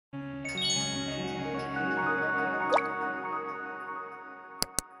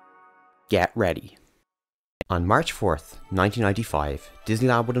Get ready. On March 4th, 1995,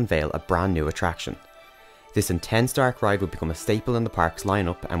 Disneyland would unveil a brand new attraction. This intense dark ride would become a staple in the park's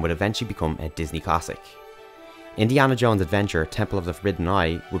lineup and would eventually become a Disney classic. Indiana Jones' adventure, Temple of the Forbidden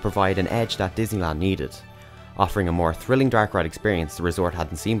Eye, would provide an edge that Disneyland needed, offering a more thrilling dark ride experience the resort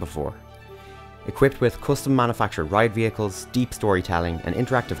hadn't seen before. Equipped with custom manufactured ride vehicles, deep storytelling, an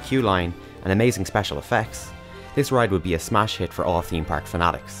interactive queue line, and amazing special effects, this ride would be a smash hit for all theme park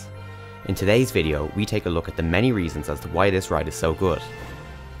fanatics. In today's video, we take a look at the many reasons as to why this ride is so good.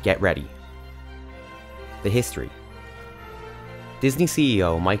 Get ready. The history. Disney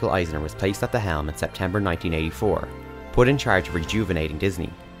CEO Michael Eisner was placed at the helm in September 1984, put in charge of rejuvenating Disney.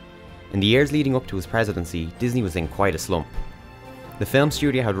 In the years leading up to his presidency, Disney was in quite a slump. The film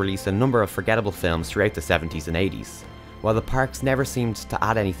studio had released a number of forgettable films throughout the 70s and 80s, while the parks never seemed to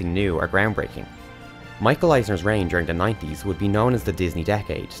add anything new or groundbreaking. Michael Eisner's reign during the 90s would be known as the Disney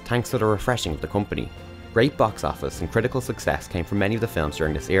Decade, thanks to the refreshing of the company. Great box office and critical success came from many of the films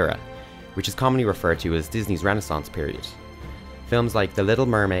during this era, which is commonly referred to as Disney's Renaissance period. Films like The Little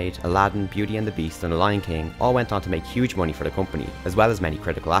Mermaid, Aladdin, Beauty and the Beast and The Lion King all went on to make huge money for the company, as well as many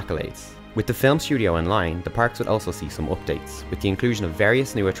critical accolades. With the film studio in line, the parks would also see some updates, with the inclusion of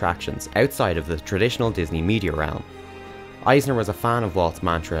various new attractions outside of the traditional Disney media realm. Eisner was a fan of Walt's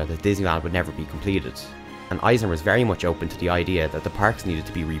mantra that Disneyland would never be completed, and Eisner was very much open to the idea that the parks needed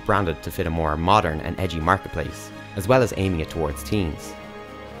to be rebranded to fit a more modern and edgy marketplace, as well as aiming it towards teens.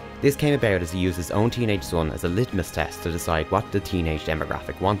 This came about as he used his own teenage son as a litmus test to decide what the teenage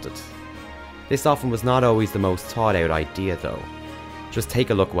demographic wanted. This often was not always the most thought out idea though. Just take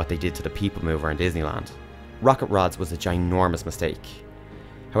a look at what they did to the People Mover in Disneyland. Rocket rods was a ginormous mistake.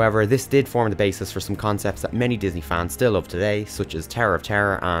 However, this did form the basis for some concepts that many Disney fans still love today, such as Tower of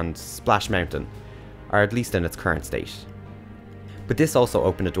Terror and Splash Mountain, or at least in its current state. But this also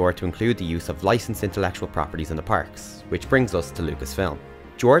opened the door to include the use of licensed intellectual properties in the parks, which brings us to Lucasfilm.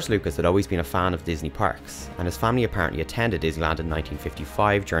 George Lucas had always been a fan of Disney parks, and his family apparently attended Disneyland in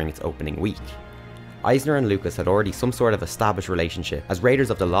 1955 during its opening week. Eisner and Lucas had already some sort of established relationship, as Raiders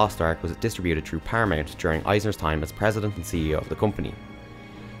of the Lost Ark was distributed through Paramount during Eisner's time as president and CEO of the company.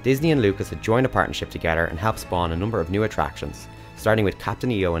 Disney and Lucas had joined a partnership together and helped spawn a number of new attractions, starting with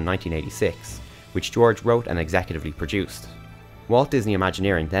Captain EO in 1986, which George wrote and executively produced. Walt Disney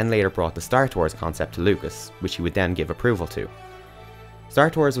Imagineering then later brought the Star Tours concept to Lucas, which he would then give approval to.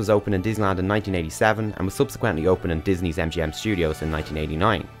 Star Tours was opened in Disneyland in 1987 and was subsequently opened in Disney's MGM Studios in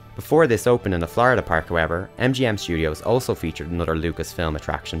 1989. Before this opened in the Florida park, however, MGM Studios also featured another Lucasfilm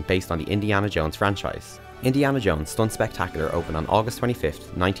attraction based on the Indiana Jones franchise. Indiana Jones Stunt Spectacular opened on August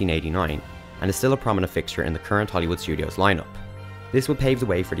 25th, 1989, and is still a prominent fixture in the current Hollywood Studios lineup. This would pave the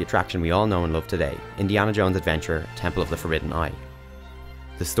way for the attraction we all know and love today, Indiana Jones' Adventure, Temple of the Forbidden Eye.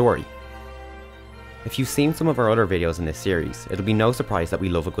 The story. If you've seen some of our other videos in this series, it'll be no surprise that we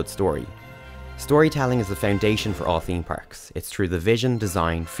love a good story. Storytelling is the foundation for all theme parks. It's through the vision,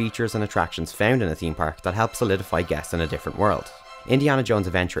 design, features and attractions found in a theme park that help solidify guests in a different world. Indiana Jones'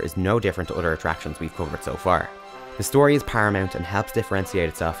 Adventure is no different to other attractions we've covered so far. The story is paramount and helps differentiate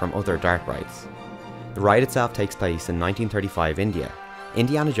itself from other dark rides. The ride itself takes place in 1935 India.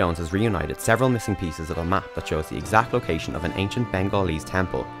 Indiana Jones has reunited several missing pieces of a map that shows the exact location of an ancient Bengalese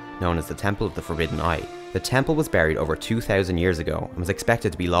temple known as the Temple of the Forbidden Eye. The temple was buried over 2,000 years ago and was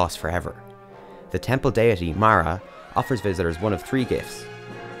expected to be lost forever. The temple deity, Mara, offers visitors one of three gifts: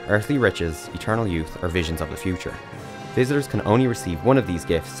 earthly riches, eternal youth, or visions of the future. Visitors can only receive one of these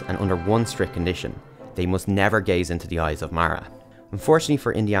gifts, and under one strict condition: they must never gaze into the eyes of Mara. Unfortunately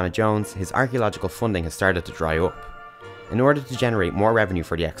for Indiana Jones, his archaeological funding has started to dry up. In order to generate more revenue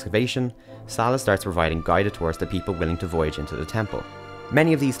for the excavation, Sala starts providing guided tours to people willing to voyage into the temple.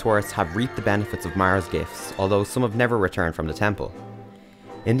 Many of these tourists have reaped the benefits of Mara's gifts, although some have never returned from the temple.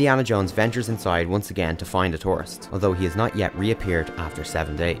 Indiana Jones ventures inside once again to find a tourist, although he has not yet reappeared after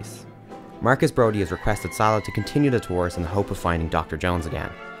 7 days. Marcus Brody has requested Sala to continue the tours in the hope of finding Dr. Jones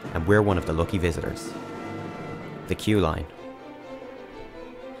again, and we're one of the lucky visitors. The queue line.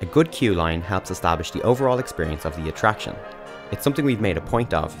 A good queue line helps establish the overall experience of the attraction. It's something we've made a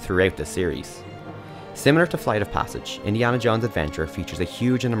point of throughout this series. Similar to Flight of Passage, Indiana Jones' Adventure features a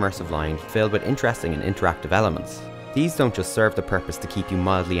huge and immersive line filled with interesting and interactive elements. These don't just serve the purpose to keep you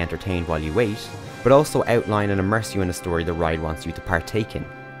mildly entertained while you wait, but also outline and immerse you in a story the ride wants you to partake in.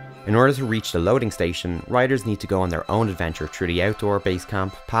 In order to reach the loading station, riders need to go on their own adventure through the outdoor base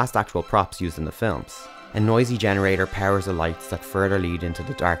camp, past actual props used in the films. A noisy generator powers the lights that further lead into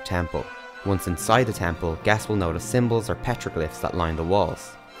the dark temple. Once inside the temple, guests will notice symbols or petroglyphs that line the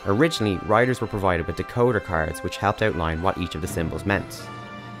walls. Originally, riders were provided with decoder cards which helped outline what each of the symbols meant.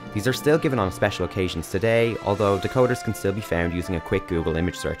 These are still given on special occasions today, although decoders can still be found using a quick Google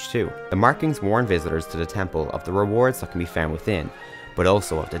image search too. The markings warn visitors to the temple of the rewards that can be found within, but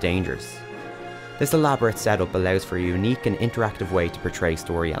also of the dangers. This elaborate setup allows for a unique and interactive way to portray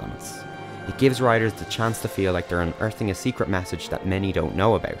story elements. It gives riders the chance to feel like they're unearthing a secret message that many don't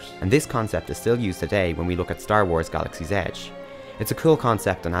know about, and this concept is still used today when we look at Star Wars Galaxy's Edge. It's a cool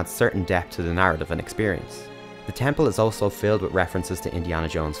concept and adds certain depth to the narrative and experience. The temple is also filled with references to Indiana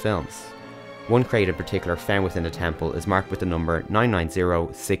Jones films. One crate in particular found within the temple is marked with the number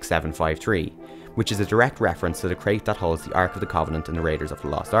 9906753, which is a direct reference to the crate that holds the Ark of the Covenant in the Raiders of the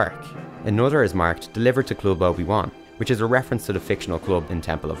Lost Ark. Another is marked Delivered to Club Obi-Wan, which is a reference to the fictional club in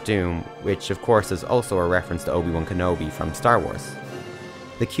Temple of Doom, which of course is also a reference to Obi-Wan Kenobi from Star Wars.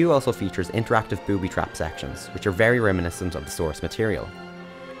 The queue also features interactive booby trap sections, which are very reminiscent of the source material.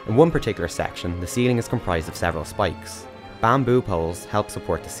 In one particular section, the ceiling is comprised of several spikes. Bamboo poles help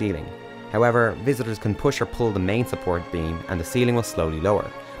support the ceiling. However, visitors can push or pull the main support beam and the ceiling will slowly lower,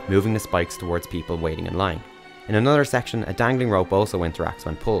 moving the spikes towards people waiting in line. In another section, a dangling rope also interacts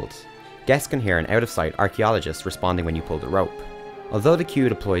when pulled. Guests can hear an out-of-sight archaeologist responding when you pull the rope. Although the queue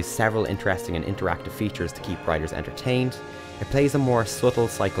deploys several interesting and interactive features to keep riders entertained, it plays a more subtle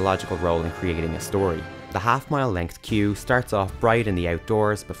psychological role in creating a story. The half-mile length queue starts off bright in the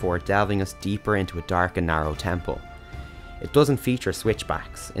outdoors before delving us deeper into a dark and narrow temple. It doesn't feature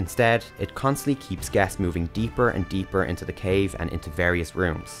switchbacks. Instead, it constantly keeps guests moving deeper and deeper into the cave and into various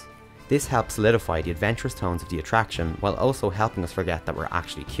rooms. This helps solidify the adventurous tones of the attraction while also helping us forget that we're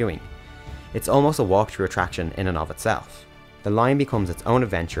actually queuing. It's almost a walkthrough attraction in and of itself. The line becomes its own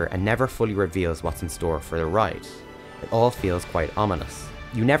adventure and never fully reveals what's in store for the ride. It all feels quite ominous.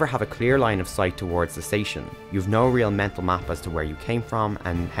 You never have a clear line of sight towards the station. You've no real mental map as to where you came from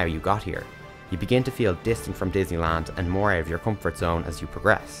and how you got here. You begin to feel distant from Disneyland and more out of your comfort zone as you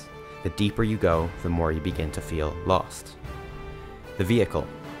progress. The deeper you go, the more you begin to feel lost. The vehicle.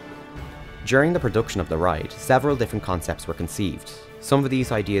 During the production of the ride, several different concepts were conceived. Some of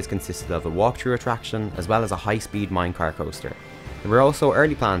these ideas consisted of a walkthrough attraction as well as a high-speed minecart coaster. There were also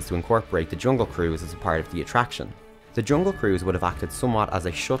early plans to incorporate the Jungle Cruise as a part of the attraction. The Jungle Cruise would have acted somewhat as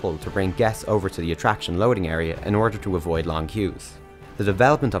a shuttle to bring guests over to the attraction loading area in order to avoid long queues. The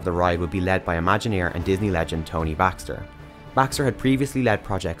development of the ride would be led by Imagineer and Disney legend Tony Baxter. Baxter had previously led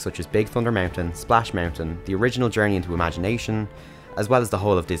projects such as Big Thunder Mountain, Splash Mountain, the original Journey into Imagination, as well as the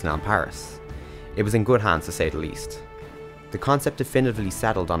whole of Disneyland Paris. It was in good hands to say the least. The concept definitively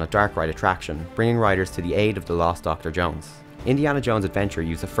settled on a dark ride attraction, bringing riders to the aid of the lost Dr. Jones. Indiana Jones Adventure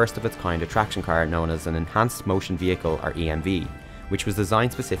used a first-of-its-kind attraction car known as an Enhanced Motion Vehicle or EMV, which was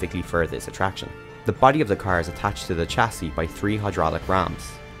designed specifically for this attraction. The body of the car is attached to the chassis by 3 hydraulic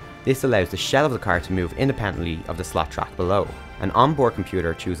rams. This allows the shell of the car to move independently of the slot track below. An onboard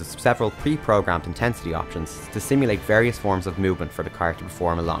computer chooses several pre-programmed intensity options to simulate various forms of movement for the car to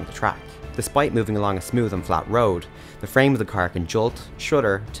perform along the track. Despite moving along a smooth and flat road, the frame of the car can jolt,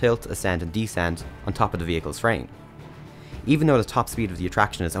 shudder, tilt, ascend and descend on top of the vehicle's frame. Even though the top speed of the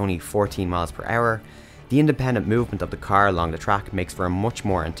attraction is only 14 miles per hour, the independent movement of the car along the track makes for a much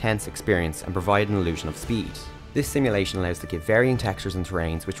more intense experience and provide an illusion of speed. This simulation allows to give varying textures and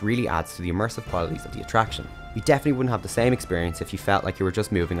terrains, which really adds to the immersive qualities of the attraction. You definitely wouldn't have the same experience if you felt like you were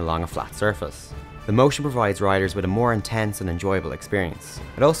just moving along a flat surface. The motion provides riders with a more intense and enjoyable experience.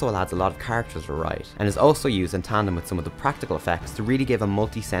 It also adds a lot of character to the ride, and is also used in tandem with some of the practical effects to really give a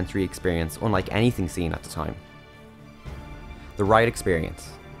multi-sensory experience unlike anything seen at the time. The ride experience.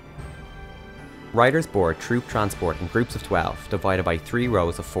 Riders board troop transport in groups of 12, divided by 3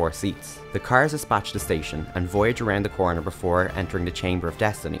 rows of 4 seats. The cars dispatch the station and voyage around the corner before entering the Chamber of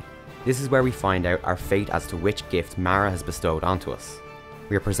Destiny. This is where we find out our fate as to which gift Mara has bestowed onto us.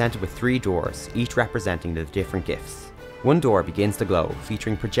 We are presented with 3 doors, each representing the different gifts. One door begins to glow,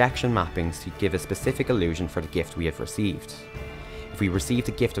 featuring projection mappings to give a specific illusion for the gift we have received. If we receive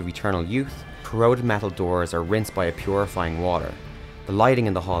the gift of eternal youth, corroded metal doors are rinsed by a purifying water. The lighting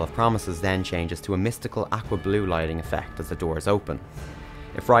in the Hall of Promises then changes to a mystical aqua blue lighting effect as the doors open.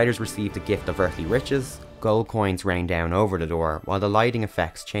 If riders receive the gift of earthly riches, gold coins rain down over the door, while the lighting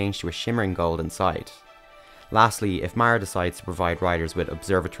effects change to a shimmering gold inside. Lastly, if Mara decides to provide riders with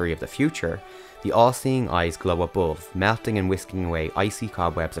Observatory of the Future, the all-seeing eyes glow above, melting and whisking away icy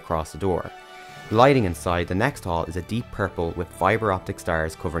cobwebs across the door. The lighting inside the next hall is a deep purple with fibre optic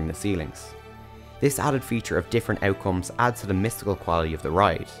stars covering the ceilings. This added feature of different outcomes adds to the mystical quality of the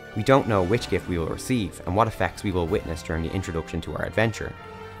ride. We don't know which gift we will receive and what effects we will witness during the introduction to our adventure.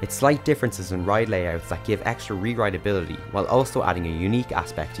 It's slight differences in ride layouts that give extra re-rideability while also adding a unique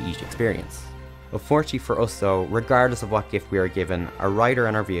aspect to each experience. Unfortunately for us though, regardless of what gift we are given, our rider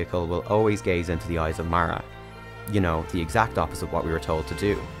and our vehicle will always gaze into the eyes of Mara. You know, the exact opposite of what we were told to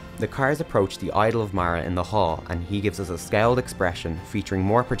do. The cars approach the idol of Mara in the hall, and he gives us a scowled expression featuring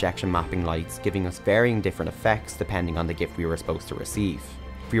more projection mapping lights, giving us varying different effects depending on the gift we were supposed to receive.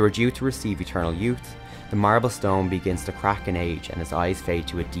 If we were due to receive eternal youth, the marble stone begins to crack in age and his eyes fade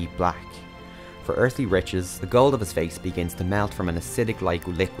to a deep black. For earthly riches, the gold of his face begins to melt from an acidic-like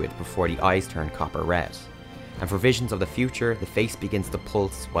liquid before the eyes turn copper red. And for visions of the future, the face begins to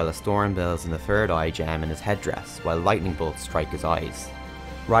pulse while a storm builds in the third eye gem in his headdress, while lightning bolts strike his eyes.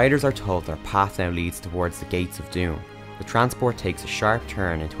 Riders are told their path now leads towards the gates of doom. The transport takes a sharp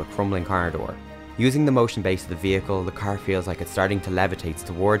turn into a crumbling corridor. Using the motion base of the vehicle, the car feels like it's starting to levitate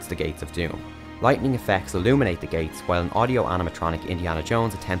towards the gates of doom. Lightning effects illuminate the gates, while an audio animatronic Indiana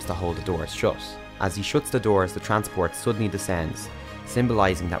Jones attempts to hold the doors shut. As he shuts the doors, the transport suddenly descends,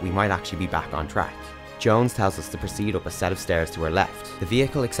 symbolising that we might actually be back on track. Jones tells us to proceed up a set of stairs to our left. The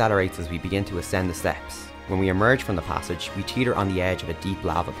vehicle accelerates as we begin to ascend the steps. When we emerge from the passage, we teeter on the edge of a deep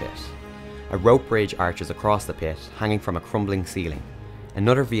lava pit. A rope bridge arches across the pit, hanging from a crumbling ceiling.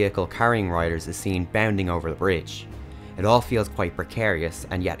 Another vehicle carrying riders is seen bounding over the bridge. It all feels quite precarious,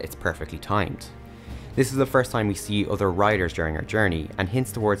 and yet it's perfectly timed. This is the first time we see other riders during our journey, and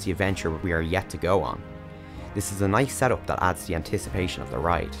hints towards the adventure we are yet to go on. This is a nice setup that adds to the anticipation of the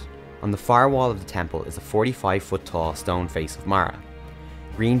ride. On the far wall of the temple is a 45-foot tall stone face of Mara.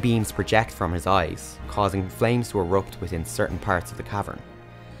 Green beams project from his eyes, causing flames to erupt within certain parts of the cavern.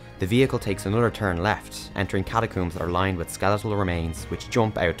 The vehicle takes another turn left, entering catacombs that are lined with skeletal remains which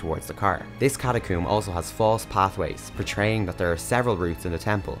jump out towards the car. This catacomb also has false pathways, portraying that there are several routes in the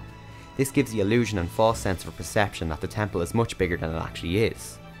temple. This gives the illusion and false sense of perception that the temple is much bigger than it actually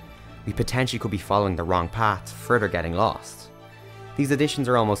is. We potentially could be following the wrong path, further getting lost. These additions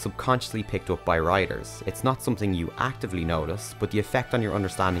are almost subconsciously picked up by riders. It's not something you actively notice, but the effect on your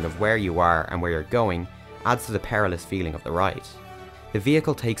understanding of where you are and where you're going adds to the perilous feeling of the ride. The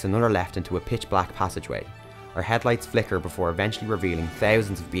vehicle takes another left into a pitch black passageway. Our headlights flicker before eventually revealing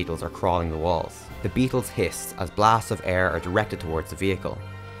thousands of beetles are crawling the walls. The beetles hiss as blasts of air are directed towards the vehicle.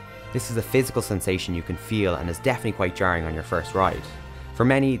 This is a physical sensation you can feel and is definitely quite jarring on your first ride. For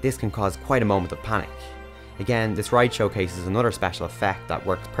many, this can cause quite a moment of panic. Again, this ride showcases another special effect that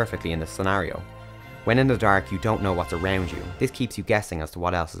works perfectly in this scenario. When in the dark, you don't know what's around you. This keeps you guessing as to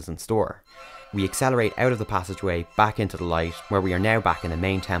what else is in store. We accelerate out of the passageway back into the light, where we are now back in the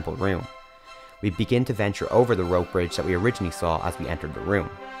main temple room. We begin to venture over the rope bridge that we originally saw as we entered the room.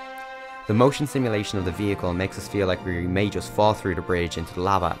 The motion simulation of the vehicle makes us feel like we may just fall through the bridge into the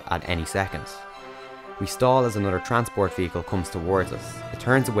lava at any second. We stall as another transport vehicle comes towards us. It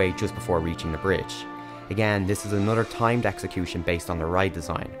turns away just before reaching the bridge. Again, this is another timed execution based on the ride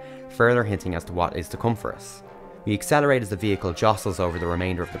design, further hinting as to what is to come for us. We accelerate as the vehicle jostles over the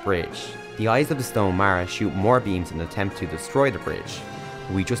remainder of the bridge. The eyes of the stone Mara shoot more beams in an attempt to destroy the bridge,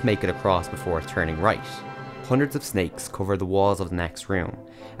 but we just make it across before turning right. Hundreds of snakes cover the walls of the next room,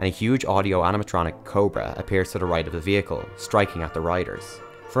 and a huge audio animatronic cobra appears to the right of the vehicle, striking at the riders.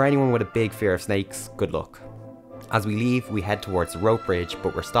 For anyone with a big fear of snakes, good luck. As we leave, we head towards the rope bridge,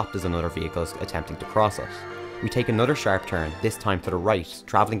 but we're stopped as another vehicle is attempting to cross it. We take another sharp turn, this time to the right,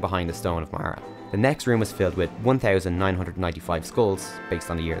 travelling behind the stone of Mara. The next room is filled with 1,995 skulls, based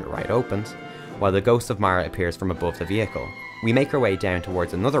on the year the ride opened, while the ghost of Mara appears from above the vehicle. We make our way down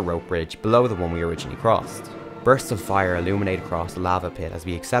towards another rope bridge below the one we originally crossed. Bursts of fire illuminate across the lava pit as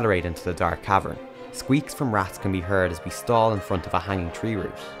we accelerate into the dark cavern. Squeaks from rats can be heard as we stall in front of a hanging tree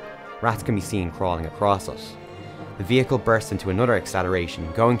root. Rats can be seen crawling across it. The vehicle bursts into another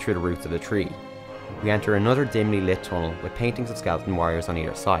acceleration, going through the roots of the tree. We enter another dimly lit tunnel with paintings of skeleton warriors on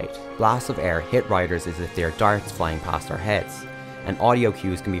either side. Blasts of air hit riders as if they are darts flying past our heads, and audio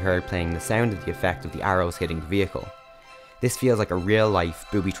cues can be heard playing the sound of the effect of the arrows hitting the vehicle. This feels like a real-life,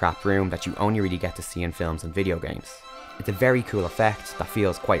 booby-trapped room that you only really get to see in films and video games. It's a very cool effect that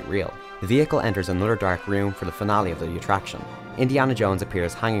feels quite real. The vehicle enters another dark room for the finale of the attraction. Indiana Jones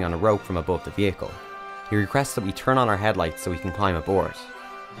appears hanging on a rope from above the vehicle. He requests that we turn on our headlights so we can climb aboard.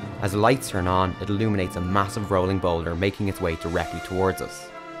 As the lights turn on, it illuminates a massive rolling boulder making its way directly towards us.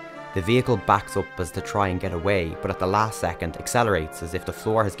 The vehicle backs up as to try and get away, but at the last second accelerates as if the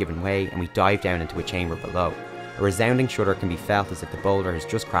floor has given way and we dive down into a chamber below. A resounding shudder can be felt as if the boulder has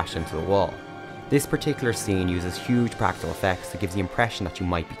just crashed into the wall. This particular scene uses huge practical effects that gives the impression that you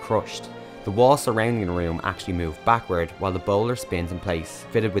might be crushed. The walls surrounding the room actually move backward while the boulder spins in place,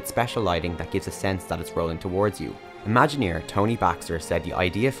 fitted with special lighting that gives a sense that it's rolling towards you. Imagineer Tony Baxter said the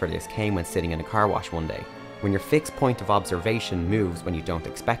idea for this came when sitting in a car wash one day. When your fixed point of observation moves when you don't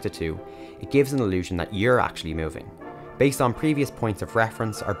expect it to, it gives an illusion that you're actually moving. Based on previous points of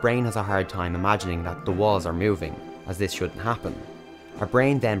reference, our brain has a hard time imagining that the walls are moving, as this shouldn't happen. Our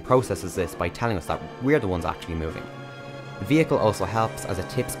brain then processes this by telling us that we're the ones actually moving. The vehicle also helps as it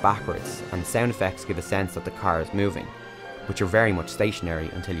tips backwards, and sound effects give a sense that the car is moving, but you're very much stationary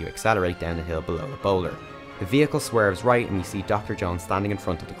until you accelerate down the hill below the boulder. The vehicle swerves right and we see Dr. Jones standing in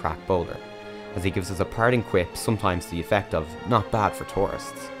front of the cracked boulder, as he gives us a parting quip, sometimes to the effect of, "Not bad for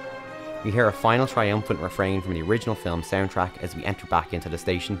tourists." We hear a final triumphant refrain from the original film soundtrack as we enter back into the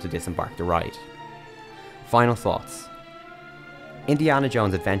station to disembark the ride. Final thoughts. Indiana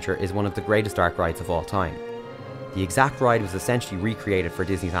Jones Adventure is one of the greatest dark rides of all time. The exact ride was essentially recreated for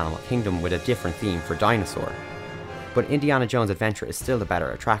Disney's Animal Kingdom with a different theme for Dinosaur, but Indiana Jones Adventure is still the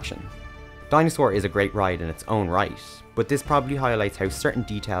better attraction. Dinosaur is a great ride in its own right, but this probably highlights how certain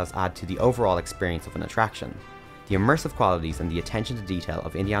details add to the overall experience of an attraction. The immersive qualities and the attention to detail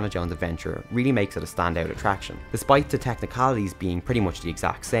of Indiana Jones Adventure really makes it a standout attraction. Despite the technicalities being pretty much the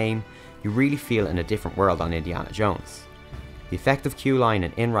exact same, you really feel in a different world on Indiana Jones. The effective queue line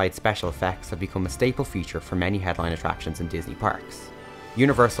and in-ride special effects have become a staple feature for many headline attractions in Disney parks.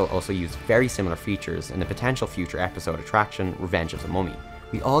 Universal also used very similar features in a potential future episode attraction, Revenge of the Mummy.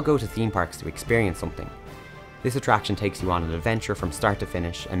 We all go to theme parks to experience something. This attraction takes you on an adventure from start to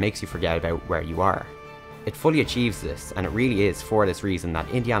finish and makes you forget about where you are. It fully achieves this, and it really is for this reason that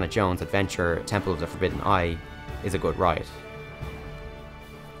Indiana Jones Adventure Temple of the Forbidden Eye is a good ride.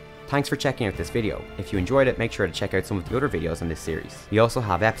 Thanks for checking out this video. If you enjoyed it, make sure to check out some of the other videos in this series. We also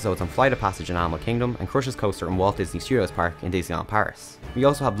have episodes on Flight of Passage in Animal Kingdom and Crush's Coaster in Walt Disney Studios Park in Disneyland Paris. We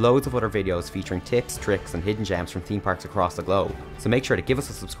also have loads of other videos featuring tips, tricks and hidden gems from theme parks across the globe. So make sure to give us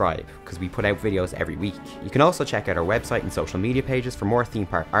a subscribe, because we put out videos every week. You can also check out our website and social media pages for more theme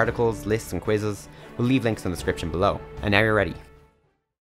park articles, lists and quizzes. We'll leave links in the description below. And now you're ready.